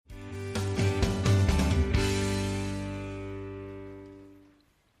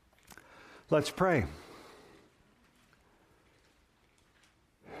Let's pray.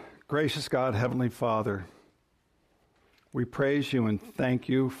 Gracious God, Heavenly Father, we praise you and thank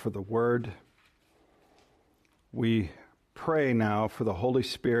you for the word. We pray now for the Holy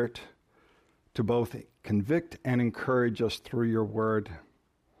Spirit to both convict and encourage us through your word,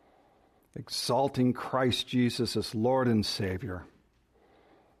 exalting Christ Jesus as Lord and Savior.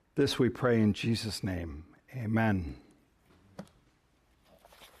 This we pray in Jesus' name. Amen.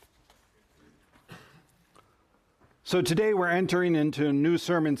 So today we're entering into a new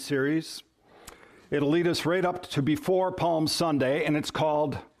sermon series. It'll lead us right up to before Palm Sunday, and it's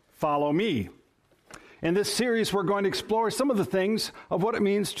called Follow Me. In this series, we're going to explore some of the things of what it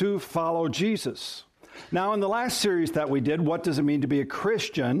means to follow Jesus. Now, in the last series that we did, What Does It Mean to Be a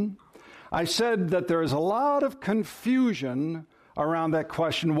Christian? I said that there is a lot of confusion around that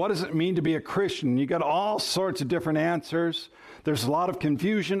question, what does it mean to be a Christian? You got all sorts of different answers. There's a lot of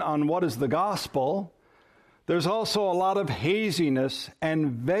confusion on what is the gospel. There's also a lot of haziness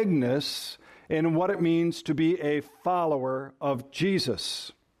and vagueness in what it means to be a follower of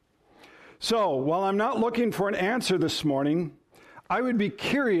Jesus. So, while I'm not looking for an answer this morning, I would be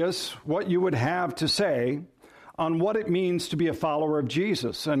curious what you would have to say on what it means to be a follower of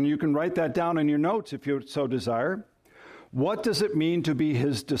Jesus. And you can write that down in your notes if you so desire. What does it mean to be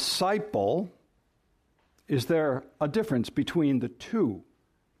his disciple? Is there a difference between the two?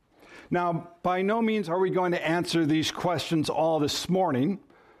 Now, by no means are we going to answer these questions all this morning.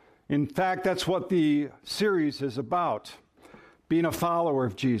 In fact, that's what the series is about, being a follower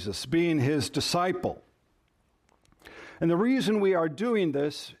of Jesus, being his disciple. And the reason we are doing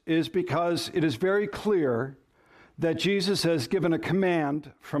this is because it is very clear that Jesus has given a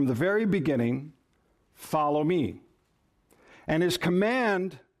command from the very beginning, follow me. And his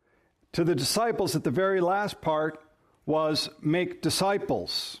command to the disciples at the very last part was make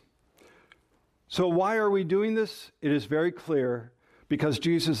disciples. So why are we doing this? It is very clear because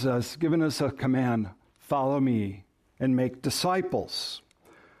Jesus has given us a command, follow me and make disciples.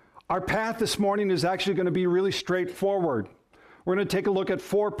 Our path this morning is actually going to be really straightforward. We're going to take a look at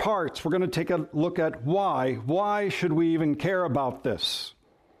 4 parts. We're going to take a look at why. Why should we even care about this?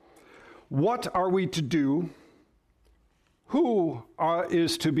 What are we to do? Who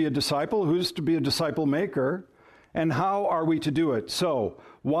is to be a disciple? Who's to be a disciple maker? And how are we to do it? So,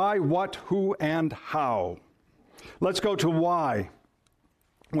 why, what, who, and how? Let's go to why.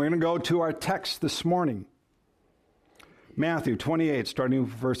 We're going to go to our text this morning. Matthew 28, starting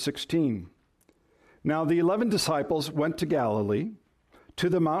with verse 16. Now the 11 disciples went to Galilee, to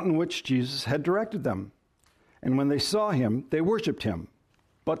the mountain which Jesus had directed them. And when they saw him, they worshipped him,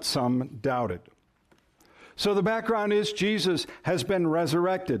 but some doubted. So the background is Jesus has been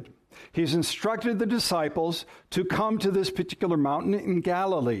resurrected. He's instructed the disciples to come to this particular mountain in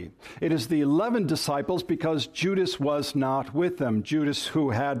Galilee. It is the 11 disciples because Judas was not with them. Judas,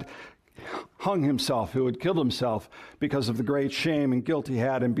 who had hung himself, who had killed himself because of the great shame and guilt he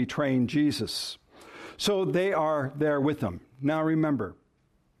had in betraying Jesus. So they are there with him. Now remember,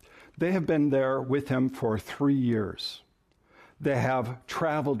 they have been there with him for 3 years. They have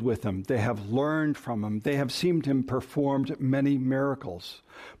traveled with him. They have learned from him. They have seen him performed many miracles.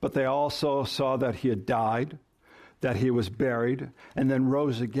 But they also saw that he had died, that he was buried, and then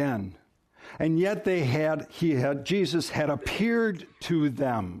rose again. And yet Jesus had appeared to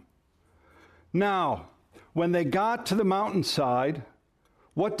them. Now, when they got to the mountainside,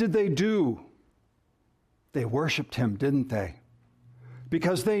 what did they do? They worshiped him, didn't they?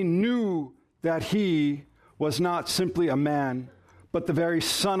 Because they knew that he was not simply a man, but the very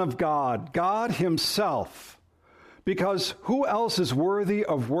Son of God, God himself. Because who else is worthy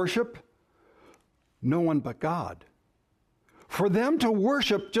of worship? No one but God. For them to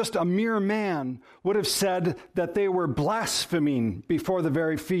worship just a mere man would have said that they were blaspheming before the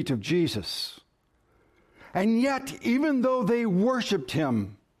very feet of Jesus. And yet, even though they worshiped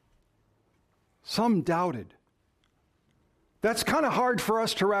him, some doubted. That's kind of hard for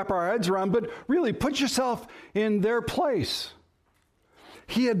us to wrap our heads around, but really put yourself in their place.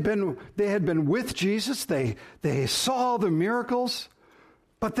 They had been with Jesus. They saw the miracles,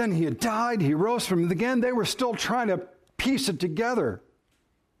 but then he had died. He rose from it again. They were still trying to piece it together.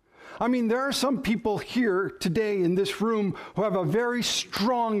 I mean, there are some people here today in this room who have a very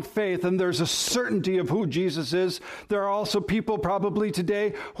strong faith, and there's a certainty of who Jesus is. There are also people probably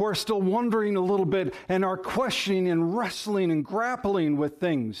today who are still wondering a little bit and are questioning and wrestling and grappling with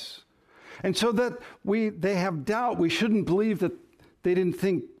things. And so that they have doubt. We shouldn't believe that they didn't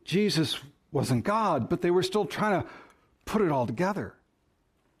think Jesus wasn't God, but they were still trying to put it all together.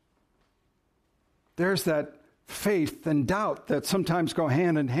 There's that faith and doubt that sometimes go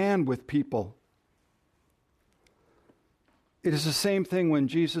hand in hand with people. It is the same thing when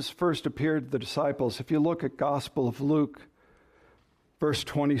Jesus first appeared to the disciples. If you look at Gospel of Luke, verse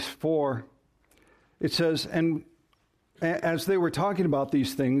 24, it says, "And as they were talking about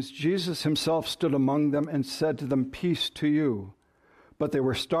these things, Jesus himself stood among them and said to them, 'Peace to you.' But they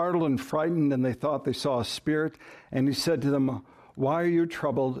were startled and frightened, and they thought they saw a spirit. And he said to them, 'Why are you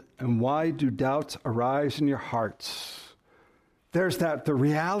troubled, and why do doubts arise in your hearts?'" There's that, the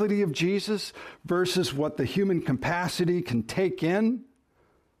reality of Jesus versus what the human capacity can take in.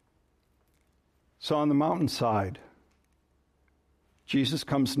 So on the mountainside, Jesus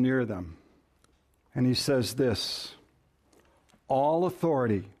comes near them, and he says this, "All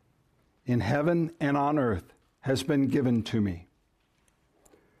authority in heaven and on earth has been given to me."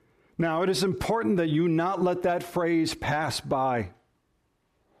 Now, it is important that you not let that phrase pass by.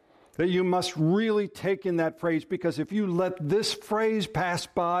 That you must really take in that phrase, because if you let this phrase pass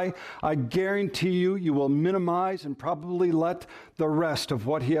by, I guarantee you, you will minimize and probably let the rest of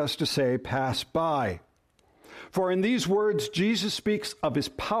what he has to say pass by. For in these words, Jesus speaks of his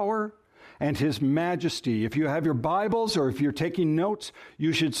power and his majesty. If you have your Bibles or if you're taking notes,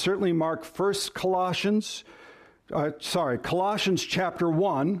 you should certainly mark Colossians chapter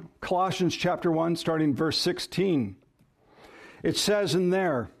 1, starting verse 16. It says in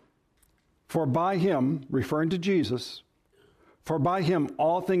there, "For by him," referring to Jesus, "for by him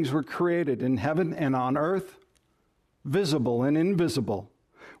all things were created in heaven and on earth, visible and invisible,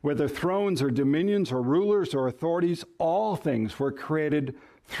 whether thrones or dominions or rulers or authorities, all things were created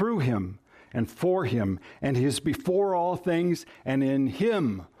through him and for him, and he is before all things, and in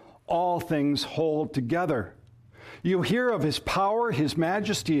him all things hold together." You hear of his power, his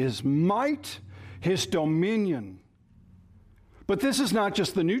majesty, his might, his dominion. But this is not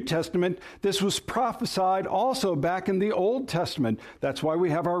just the New Testament. This was prophesied also back in the Old Testament. That's why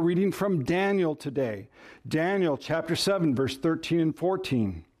we have our reading from Daniel today. Daniel chapter 7, verse 13 and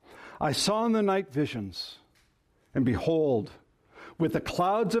 14. "I saw in the night visions, and behold, with the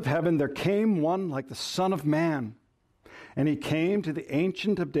clouds of heaven there came one like the Son of Man. And he came to the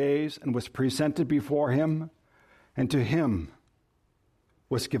Ancient of Days and was presented before him, and to him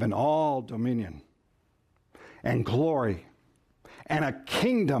was given all dominion and glory and a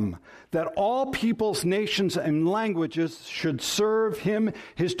kingdom, that all peoples, nations, and languages should serve him.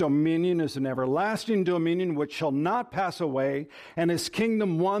 His dominion is an everlasting dominion which shall not pass away, and his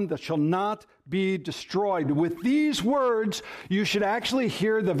kingdom one that shall not be destroyed." With these words, you should actually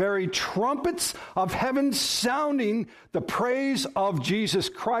hear the very trumpets of heaven sounding the praise of Jesus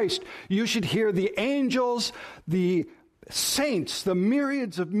Christ. You should hear the angels, the saints, the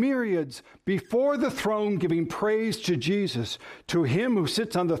myriads of myriads before the throne giving praise to Jesus. "To him who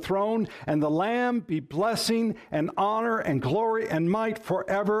sits on the throne and the Lamb be blessing and honor and glory and might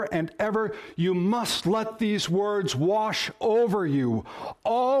forever and ever." You must let these words wash over you.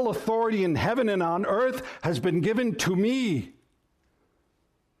 "All authority in heaven and on earth has been given to me."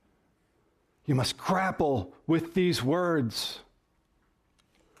 You must grapple with these words.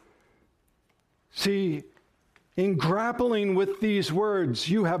 See, in grappling with these words,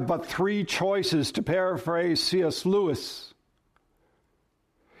 you have but three choices, to paraphrase C.S. Lewis.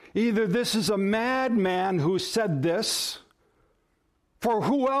 Either this is a madman who said this, for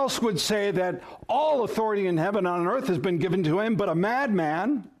who else would say that all authority in heaven and on earth has been given to him but a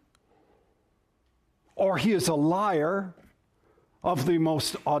madman? Or he is a liar of the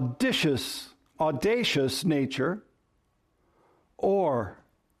most audacious nature. Or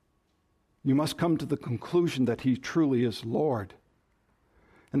you must come to the conclusion that he truly is Lord,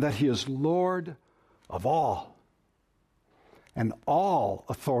 and that he is Lord of all. And all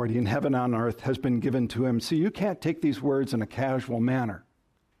authority in heaven and on earth has been given to him. See, you can't take these words in a casual manner.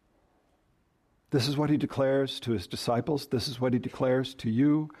 This is what he declares to his disciples. This is what he declares to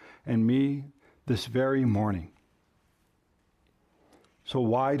you and me this very morning. So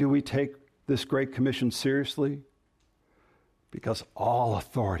why do we take this Great Commission seriously? Because all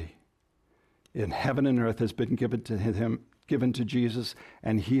authority in heaven and earth has been given to him, given to Jesus,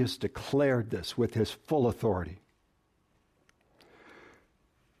 and he has declared this with his full authority.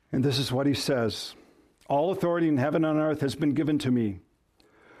 And this is what he says: "All authority in heaven and on earth has been given to me.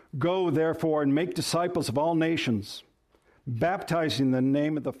 Go, therefore, and make disciples of all nations, baptizing in the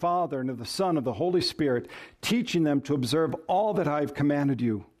name of the Father and of the Son and of the Holy Spirit, teaching them to observe all that I have commanded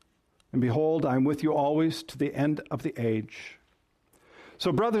you. And behold, I am with you always to the end of the age."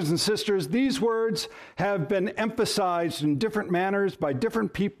 So, brothers and sisters, these words have been emphasized in different manners by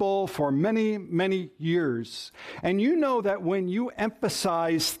different people for many, many years. And you know that when you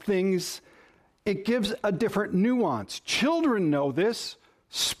emphasize things it gives a different nuance. Children know this.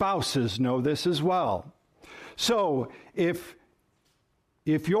 Spouses know this as well. So if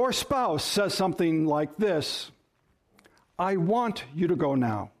your spouse says something like this, I want you to go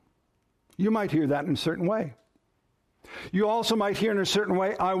now, you might hear that in a certain way. You also might hear in a certain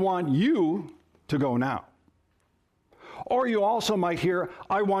way, I want you to go now. Or you also might hear,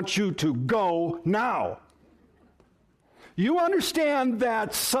 I want you to go now. You understand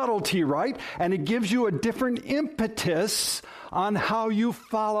that subtlety, right? And it gives you a different impetus on how you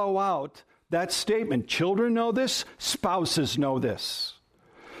follow out that statement. Children know this, spouses know this.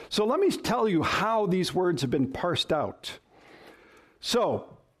 So let me tell you how these words have been parsed out.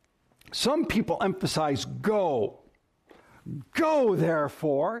 So, some people emphasize go. Go,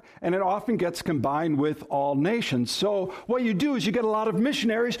 therefore, and it often gets combined with all nations. So what you do is you get a lot of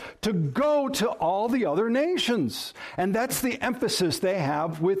missionaries to go to all the other nations. And that's the emphasis they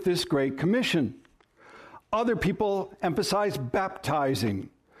have with this Great Commission. Other people emphasize baptizing.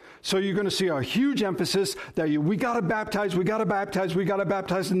 So you're going to see a huge emphasis that we got to baptize, we got to baptize, we got to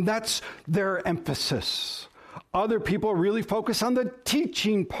baptize, and that's their emphasis. Other people really focus on the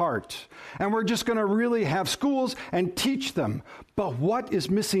teaching part, and we're just going to really have schools and teach them. But what is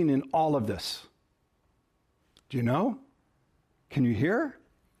missing in all of this? Do you know? Can you hear?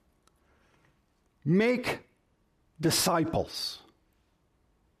 Make disciples.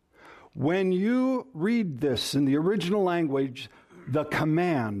 When you read this in the original language, the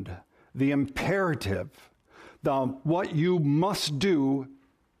command, the imperative, what you must do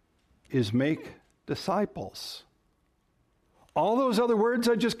is make disciples. All those other words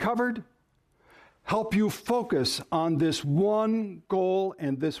I just covered help you focus on this one goal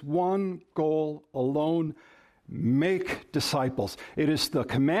and this one goal alone. Make disciples. It is the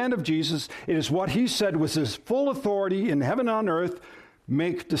command of Jesus. It is what he said was his full authority in heaven and on earth.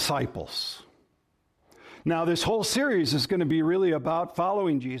 Make disciples. Now, this whole series is going to be really about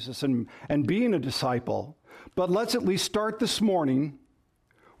following Jesus and being a disciple. But let's at least start this morning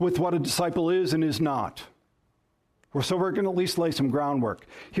with what a disciple is and is not. So we're going to at least lay some groundwork.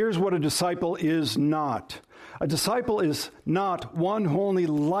 Here's what a disciple is not. A disciple is not one who only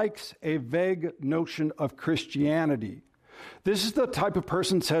likes a vague notion of Christianity. This is the type of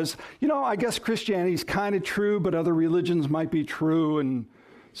person who says, I guess Christianity is kind of true, but other religions might be true, and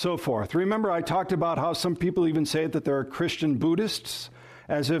so forth. Remember, I talked about how some people even say that there are Christian Buddhists,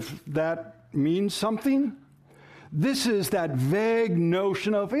 as if that means something. This is that vague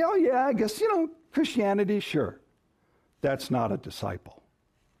notion of, I guess, Christianity, sure. That's not a disciple.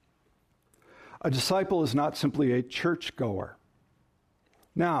 A disciple is not simply a churchgoer.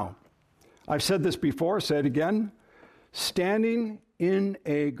 Now, I've said this before, say it again. Standing in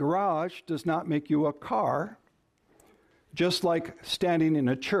a garage does not make you a car, just like standing in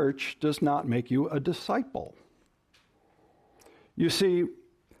a church does not make you a disciple. You see,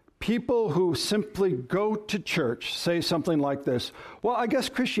 people who simply go to church say something like this, well, I guess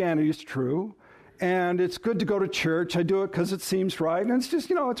Christianity is true, and it's good to go to church. I do it because it seems right, and it's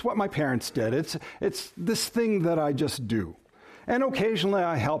just, it's what my parents did. It's this thing that I just do. And occasionally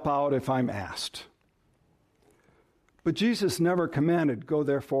I help out if I'm asked. But Jesus never commanded, go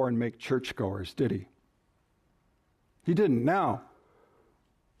therefore and make churchgoers, did he? He didn't. Now,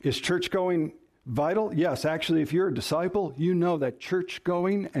 is church going vital? Yes, actually, if you're a disciple, you know that church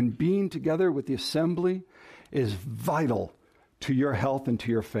going and being together with the assembly is vital to your health and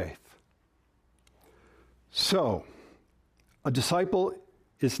to your faith. So, a disciple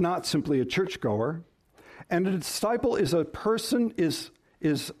is not simply a churchgoer, and a disciple is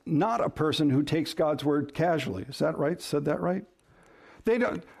not a person who takes God's word casually. Is that right? Said that right? They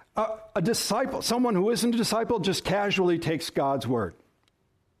don't. A disciple, someone who isn't a disciple, just casually takes God's word.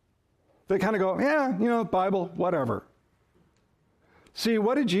 They kind of go, Bible, whatever. See,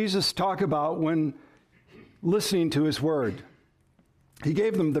 what did Jesus talk about when listening to his word? He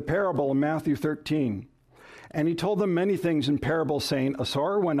gave them the parable in Matthew 13. And he told them many things in parables, saying, a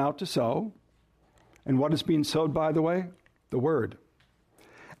sower went out to sow. And what is being sowed, by the way? The word.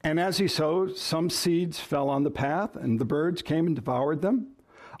 And as he sowed, some seeds fell on the path, and the birds came and devoured them.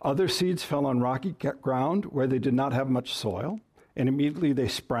 Other seeds fell on rocky ground where they did not have much soil, and immediately they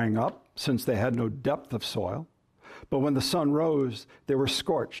sprang up, since they had no depth of soil. But when the sun rose, they were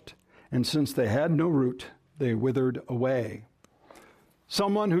scorched, and since they had no root, they withered away.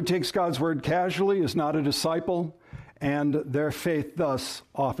 Someone who takes God's word casually is not a disciple, and their faith thus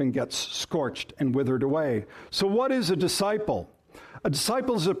often gets scorched and withered away. So what is a disciple? A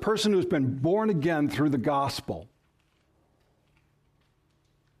disciple is a person who's been born again through the gospel.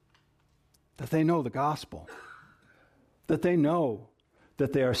 That they know the gospel. That they know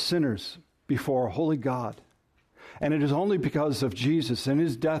that they are sinners before a holy God. And it is only because of Jesus and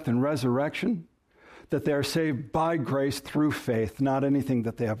his death and resurrection that they are saved by grace through faith, not anything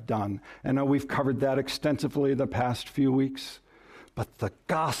that they have done. And now we've covered that extensively the past few weeks. But the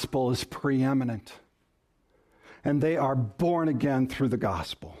gospel is preeminent. And they are born again through the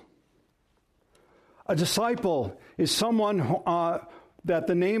gospel. A disciple is someone that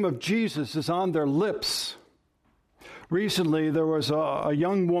the name of Jesus is on their lips. Recently, there was a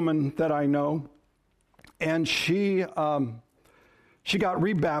young woman that I know, and she got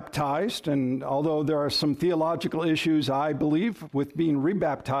rebaptized, and although there are some theological issues, I believe, with being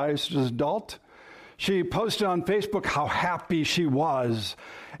rebaptized as an adult, she posted on Facebook how happy she was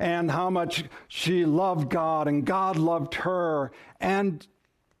and how much she loved God and God loved her. And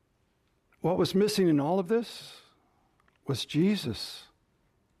what was missing in all of this was Jesus.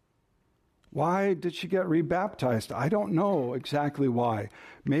 Why did she get rebaptized? I don't know exactly why.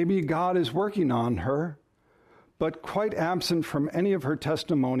 Maybe God is working on her. But quite absent from any of her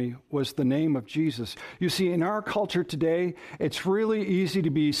testimony was the name of Jesus. You see, in our culture today, it's really easy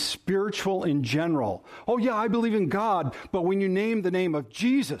to be spiritual in general. Oh yeah, I believe in God, but when you name the name of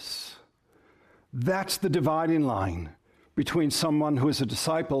Jesus, that's the dividing line between someone who is a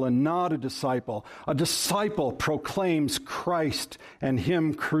disciple and not a disciple. A disciple proclaims Christ and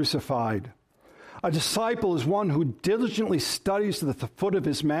him crucified. A disciple is one who diligently studies at the foot of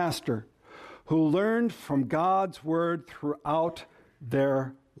his master, who learned from God's word throughout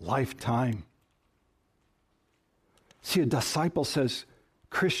their lifetime. See, a disciple says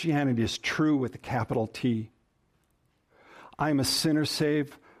Christianity is true with a capital T. I am a sinner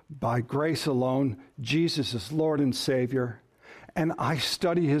saved by grace alone. Jesus is Lord and Savior. And I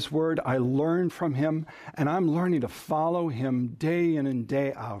study his word. I learn from him. And I'm learning to follow him day in and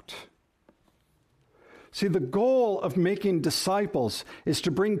day out. See, the goal of making disciples is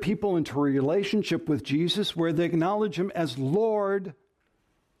to bring people into a relationship with Jesus where they acknowledge him as Lord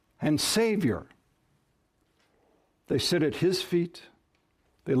and Savior. They sit at his feet.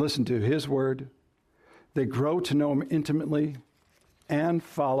 They listen to his word. They grow to know him intimately and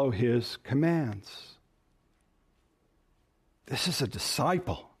follow his commands. This is a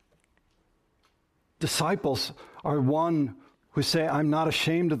disciple. Disciples are one who say, I'm not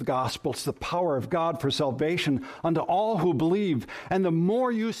ashamed of the gospel. It's the power of God for salvation unto all who believe. And the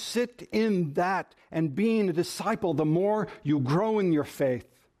more you sit in that and being a disciple, the more you grow in your faith,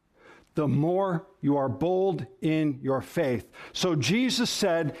 the more you are bold in your faith. So Jesus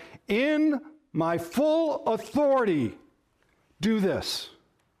said, in my full authority, do this.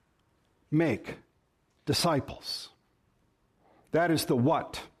 Make disciples. That is the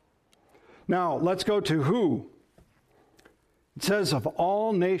what. Now, let's go to who. It says of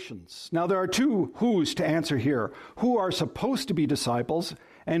all nations. Now, there are two who's to answer here. Who are supposed to be disciples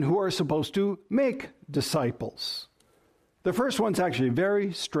and who are supposed to make disciples. The first one's actually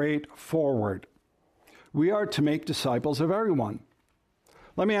very straightforward. We are to make disciples of everyone.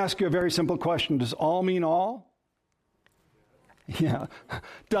 Let me ask you a very simple question. Does all mean all? Yeah.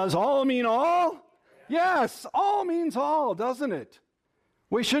 Does all mean all? Yes, all means all, doesn't it?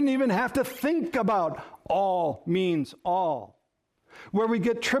 We shouldn't even have to think about all means all. Where we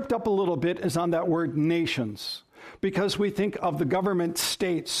get tripped up a little bit is on that word nations, because we think of the government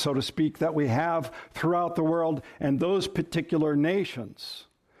states, so to speak, that we have throughout the world and those particular nations.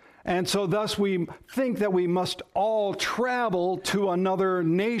 And so thus we think that we must all travel to another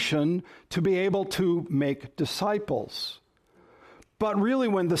nation to be able to make disciples. But really,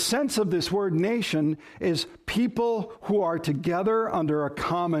 when the sense of this word nation is people who are together under a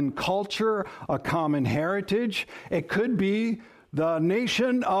common culture, a common heritage, it could be the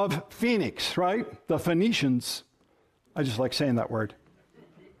nation of Phoenix, right? The Phoenicians. I just like saying that word.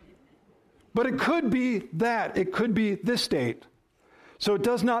 But it could be that. It could be this state. So it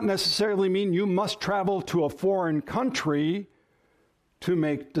does not necessarily mean you must travel to a foreign country to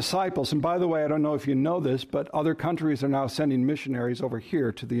make disciples. And by the way, I don't know if you know this, but other countries are now sending missionaries over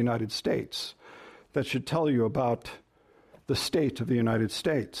here to the United States. That should tell you about the state of the United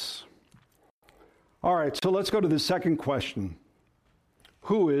States. All right, so let's go to the second question.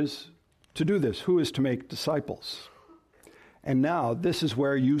 Who is to do this? Who is to make disciples? And now, this is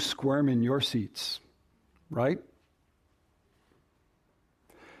where you squirm in your seats, right?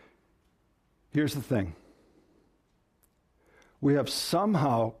 Here's the thing. We have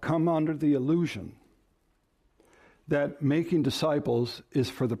somehow come under the illusion that making disciples is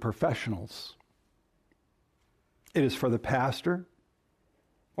for the professionals. It is for the pastor,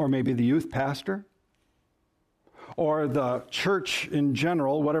 or maybe the youth pastor, or the church in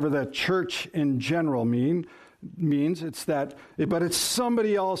general, whatever that church in general mean. means. But it's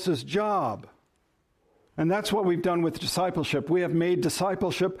somebody else's job. And that's what we've done with discipleship. We have made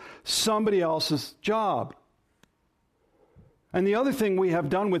discipleship somebody else's job. And the other thing we have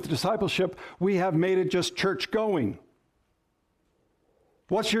done with discipleship, we have made it just church going.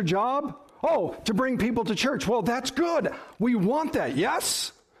 What's your job? Oh, to bring people to church. Well, that's good. We want that,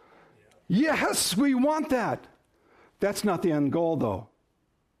 yes? Yes, we want that. That's not the end goal, though.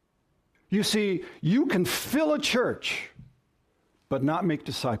 You see, you can fill a church, but not make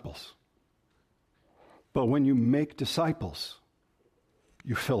disciples. But when you make disciples,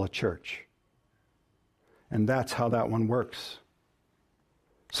 you fill a church. And that's how that one works.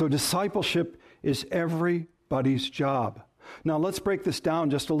 So discipleship is everybody's job. Now let's break this down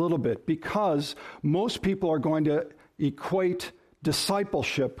just a little bit, because most people are going to equate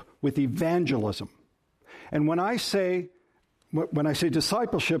discipleship with evangelism. And when I say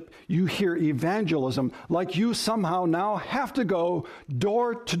discipleship, you hear evangelism like you somehow now have to go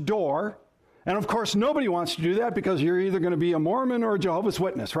door to door. And of course, nobody wants to do that because you're either going to be a Mormon or a Jehovah's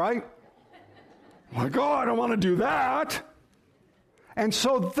Witness, right? Like, oh, I don't want to do that. And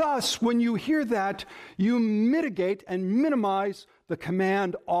so thus, when you hear that, you mitigate and minimize the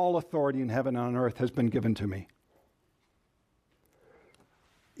command, all authority in heaven and on earth has been given to me.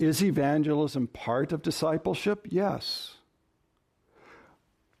 Is evangelism part of discipleship? Yes.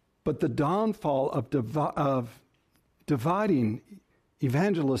 But the downfall of dividing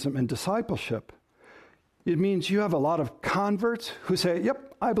evangelism and discipleship, it means you have a lot of converts who say,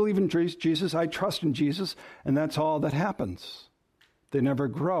 yep, I believe in Jesus, I trust in Jesus, and that's all that happens. They never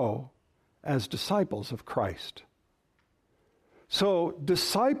grow as disciples of Christ. So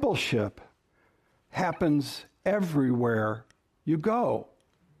discipleship happens everywhere you go.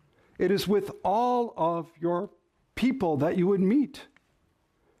 It is with all of your people that you would meet.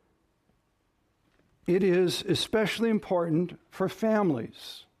 It is especially important for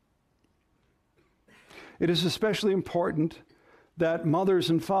families. It is especially important that mothers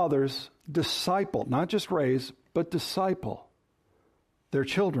and fathers disciple, not just raise, but disciple their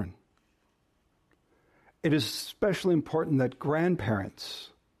children. It is especially important that grandparents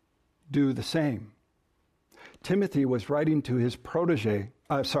do the same. Paul was writing to his protege,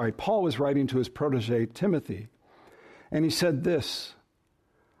 Timothy, and he said this,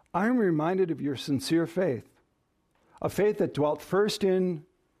 I am reminded of your sincere faith, a faith that dwelt first in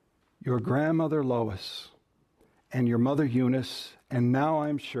your grandmother Lois and your mother Eunice, and now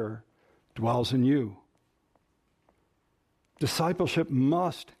I'm sure dwells in you. Discipleship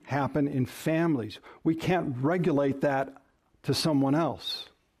must happen in families. We can't regulate that to someone else.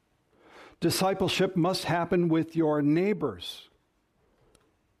 Discipleship must happen with your neighbors.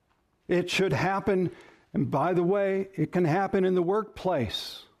 It should happen, and by the way, it can happen in the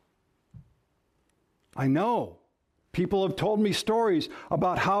workplace. I know people have told me stories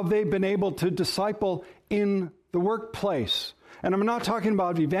about how they've been able to disciple in the workplace. And I'm not talking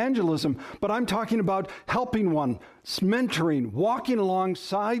about evangelism, but I'm talking about helping one, mentoring, walking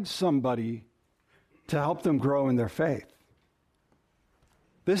alongside somebody to help them grow in their faith.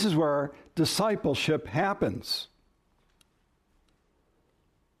 This is where discipleship happens.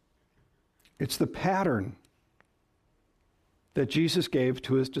 It's the pattern that Jesus gave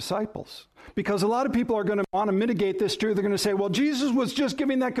to his disciples. Because a lot of people are going to want to mitigate this too. They're going to say, well, Jesus was just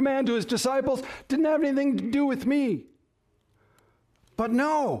giving that command to his disciples. Didn't have anything to do with me. But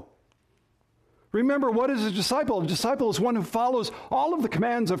no. Remember, what is a disciple? A disciple is one who follows all of the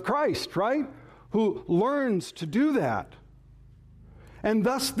commands of Christ, right? Who learns to do that. And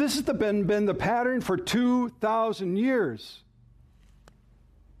thus, this has been the pattern for 2,000 years.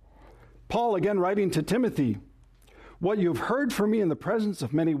 Paul, again, writing to Timothy, what you've heard from me in the presence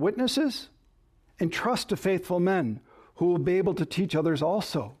of many witnesses, entrust to faithful men who will be able to teach others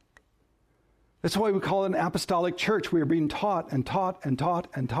also. That's why we call it an apostolic church. We are being taught and taught and taught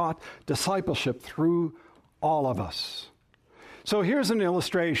and taught discipleship through all of us. So here's an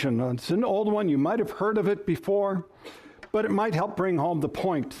illustration. It's an old one. You might have heard of it before, but it might help bring home the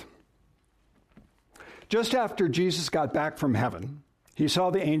point. Just after Jesus got back from heaven, he saw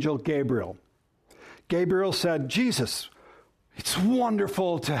the angel Gabriel. Gabriel said, Jesus, it's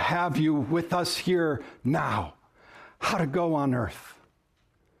wonderful to have you with us here now. How to go on earth?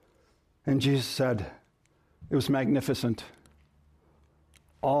 And Jesus said, it was magnificent.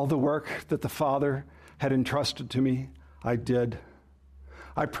 All the work that the Father had entrusted to me, I did.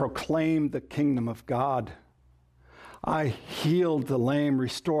 I proclaimed the kingdom of God. I healed the lame,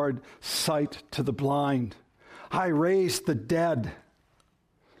 restored sight to the blind. I raised the dead.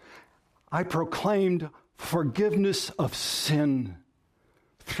 I proclaimed forgiveness of sin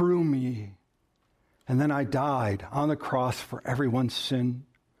through me. And then I died on the cross for everyone's sin.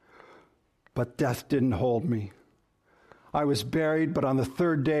 But death didn't hold me. I was buried, but on the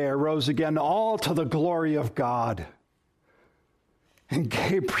third day I rose again, all to the glory of God. And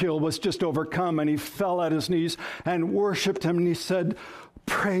Gabriel was just overcome, and he fell at his knees and worshiped him, and he said,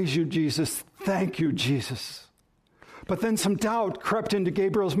 "Praise you, Jesus. Thank you, Jesus." But then some doubt crept into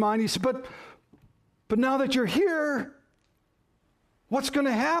Gabriel's mind. He said, but now that you're here, what's going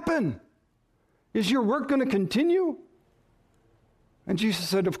to happen? Is your work going to continue? And Jesus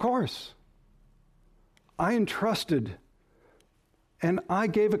said, "Of course. I entrusted and I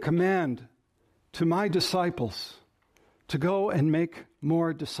gave a command to my disciples to go and make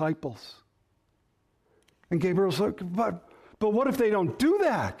more disciples." And Gabriel's like, but what if they don't do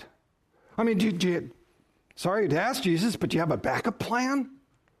that? I mean, sorry to ask, Jesus, but do you have a backup plan?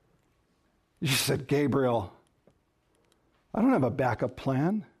 Jesus said, "Gabriel, I don't have a backup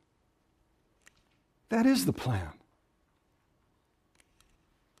plan. That is the plan."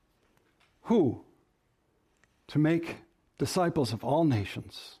 Who? To make disciples of all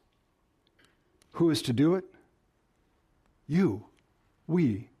nations. Who is to do it? You,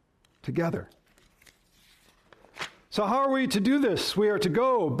 we, together. So how are we to do this? We are to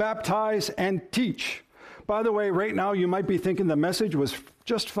go, baptize, and teach. By the way, right now you might be thinking the message was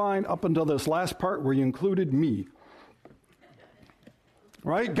just fine up until this last part where you included me.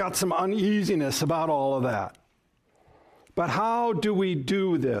 Right? Got some uneasiness about all of that. But how do we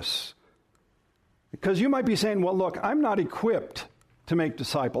do this? Because you might be saying, well, look, I'm not equipped to make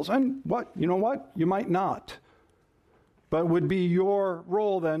disciples. And you know what? You might not. But it would be your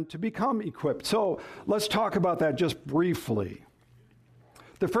role then to become equipped. So let's talk about that just briefly.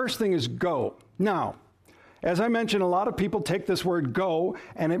 The first thing is go. Now, as I mentioned, a lot of people take this word go,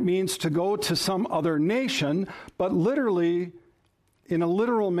 and it means to go to some other nation, but literally, in a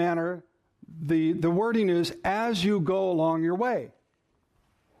literal manner, the wording is as you go along your way.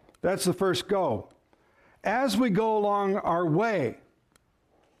 That's the first go. As we go along our way.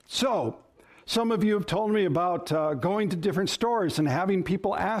 So, some of you have told me about going to different stores and having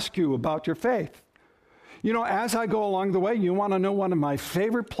people ask you about your faith. You know, as I go along the way, you want to know one of my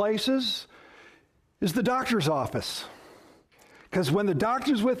favorite places is the doctor's office. Because when the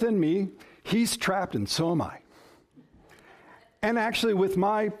doctor's within me, he's trapped and so am I. And actually, with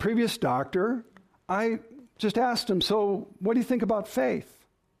my previous doctor, I just asked him, "So what do you think about faith?"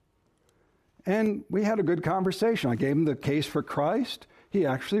 And we had a good conversation. I gave him the case for Christ. He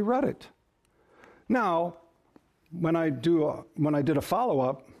actually read it. Now, when I did a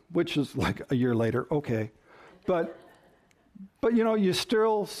follow-up, which is like a year later, okay. But you know, you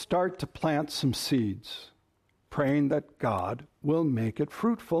still start to plant some seeds, praying that God will make it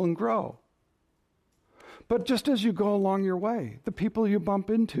fruitful and grow. But just as you go along your way, the people you bump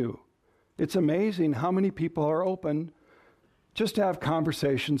into, it's amazing how many people are open just to have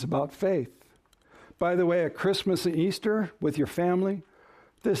conversations about faith. By the way, at Christmas and Easter with your family,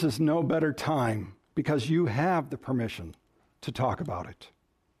 this is no better time because you have the permission to talk about it.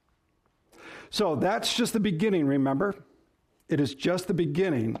 So that's just the beginning, remember? It is just the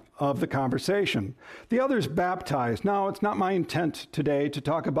beginning of the conversation. The other is baptized. Now, it's not my intent today to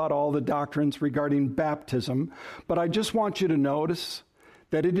talk about all the doctrines regarding baptism, but I just want you to notice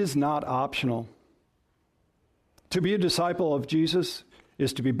that it is not optional. To be a disciple of Jesus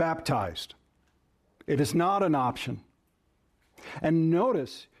is to be baptized. It is not an option. And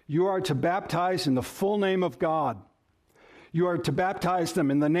notice, you are to baptize in the full name of God. You are to baptize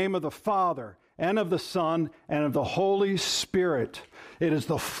them in the name of the Father, and of the Son, and of the Holy Spirit. It is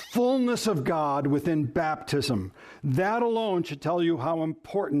the fullness of God within baptism. That alone should tell you how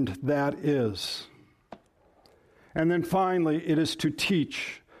important that is. And then finally, it is to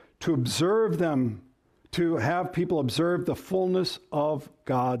teach, to observe them, to have people observe the fullness of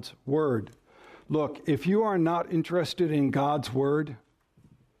God's Word. Look, if you are not interested in God's Word,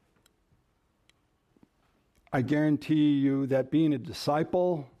 I guarantee you that being a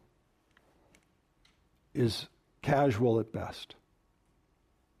disciple is casual at best.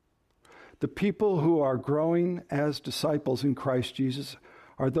 The people who are growing as disciples in Christ Jesus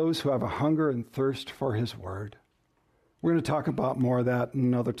are those who have a hunger and thirst for His Word. We're going to talk about more of that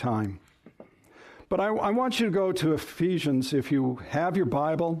another time. But I want you to go to Ephesians, if you have your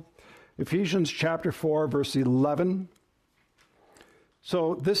Bible, Ephesians chapter 4, verse 11.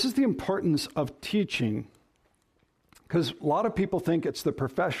 So this is the importance of teaching, because a lot of people think it's the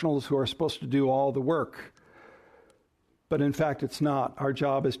professionals who are supposed to do all the work. But in fact, it's not. Our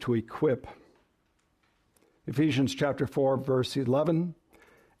job is to equip. Ephesians chapter 4, verse 11.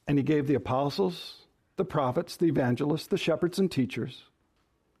 And He gave the apostles, the prophets, the evangelists, the shepherds, and teachers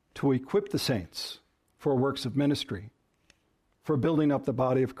to equip the saints for works of ministry, for building up the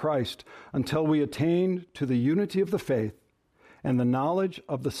body of Christ, until we attain to the unity of the faith and the knowledge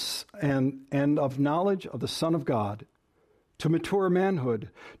of knowledge of the Son of God, to mature manhood,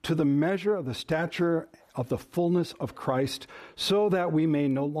 to the measure of the stature of the fullness of Christ, so that we may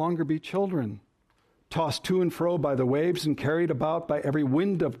no longer be children, tossed to and fro by the waves and carried about by every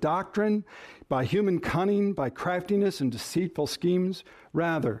wind of doctrine, by human cunning, by craftiness and deceitful schemes.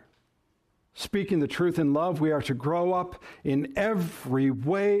 Rather, speaking the truth in love, we are to grow up in every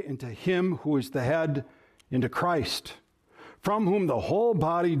way into Him who is the head, into Christ, from whom the whole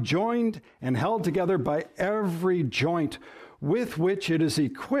body, joined and held together by every joint with which it is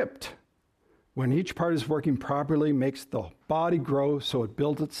equipped, when each part is working properly, makes the body grow so it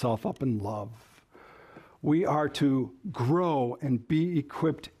builds itself up in love. We are to grow and be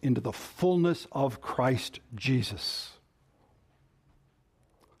equipped into the fullness of Christ Jesus.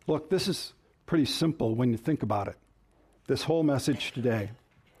 Look, this is pretty simple when you think about it, this whole message today.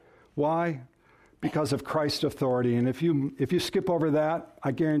 Why? Because of Christ's authority. And if you skip over that,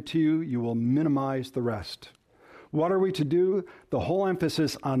 I guarantee you will minimize the rest. What are we to do? The whole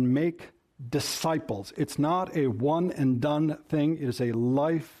emphasis on make disciples. It's not a one and done thing. It is a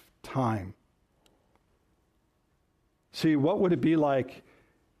lifetime. See, what would it be like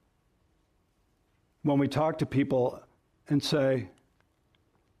when we talk to people and say,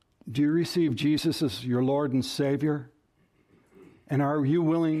 do you receive Jesus as your Lord and Savior? And are you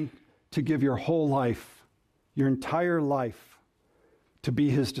willing to give your whole life, your entire life, to be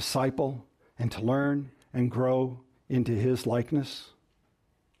His disciple and to learn and grow into His likeness?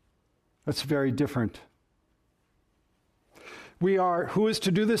 That's very different. Who is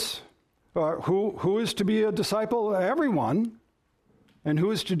to do this? Who is to be a disciple? Everyone. And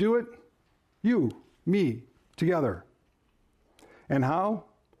who is to do it? You, me, together. And how?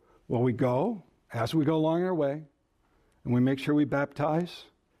 Well, we go, as we go along our way, and we make sure we baptize,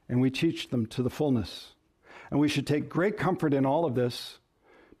 and we teach them to the fullness. And we should take great comfort in all of this,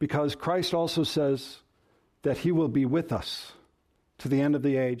 because Christ also says that He will be with us to the end of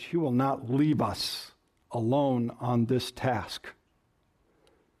the age. He will not leave us alone on this task,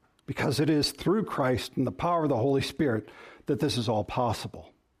 because it is through Christ and the power of the Holy Spirit that this is all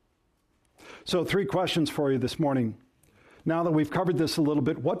possible. So 3 questions for you this morning. Now that we've covered this a little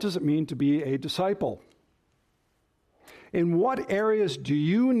bit, what does it mean to be a disciple? In what areas do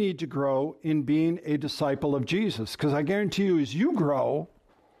you need to grow in being a disciple of Jesus? Because I guarantee you, as you grow,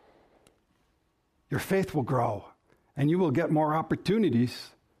 your faith will grow, and you will get more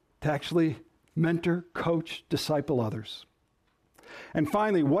opportunities to actually mentor, coach, disciple others. And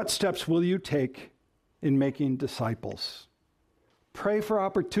finally, what steps will you take in making disciples? Pray for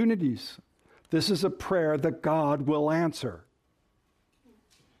opportunities. This is a prayer that God will answer.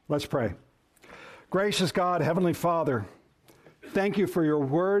 Let's pray. Gracious God, Heavenly Father, thank you for your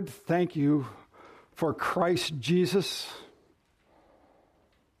word. Thank you for Christ Jesus.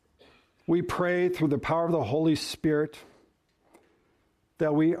 We pray through the power of the Holy Spirit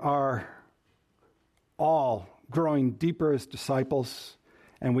that we are all growing deeper as disciples,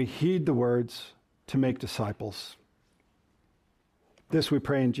 and we heed the words to make disciples. This we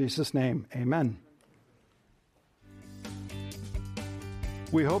pray in Jesus' name. Amen.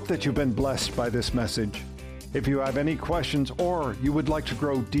 We hope that you've been blessed by this message. If you have any questions or you would like to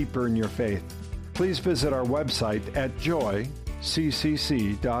grow deeper in your faith, please visit our website at joyccc.com.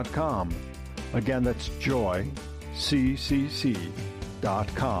 Again, that's joyccc.com.